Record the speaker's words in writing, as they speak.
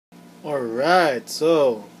Alright,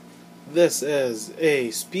 so this is a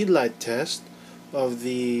speedlight test of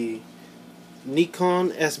the Nikon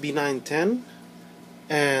SB-910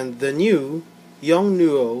 and the new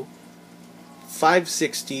Yongnuo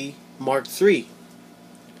 560 Mark III.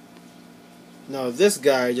 Now this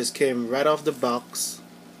guy just came right off the box.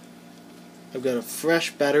 I've got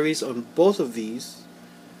fresh batteries on both of these,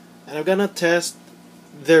 and I'm gonna test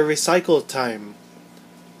their recycle time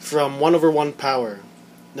from 1/1 power.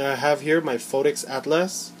 Now I have here my Phottix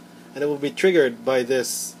Atlas, and it will be triggered by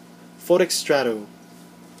this Phottix Strato.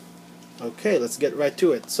 Okay, let's get right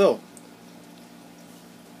to it. So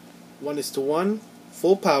 1:1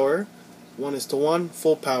 full power, 1:1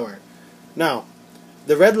 full power. Now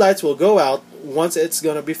the red lights will go out once it's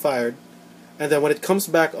gonna be fired, and then when it comes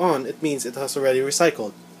back on, it means it has already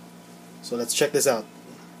recycled. So let's check this out.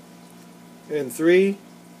 In 3,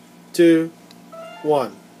 2,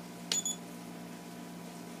 1.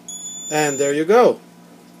 And there you go.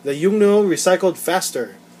 The Yongnuo recycled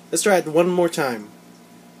faster. Let's try it one more time.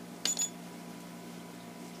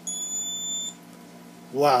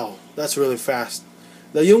 Wow, that's really fast.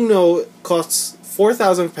 The Yongnuo costs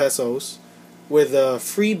 4,000 pesos with a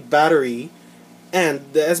free battery, and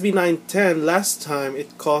the SB-910 last time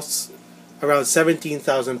it costs around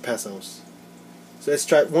 17,000 pesos. So let's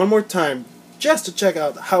try it one more time just to check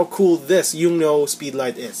out how cool this Yongnuo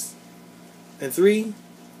speedlight is. In 3,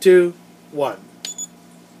 2, 1.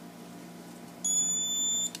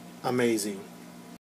 Amazing.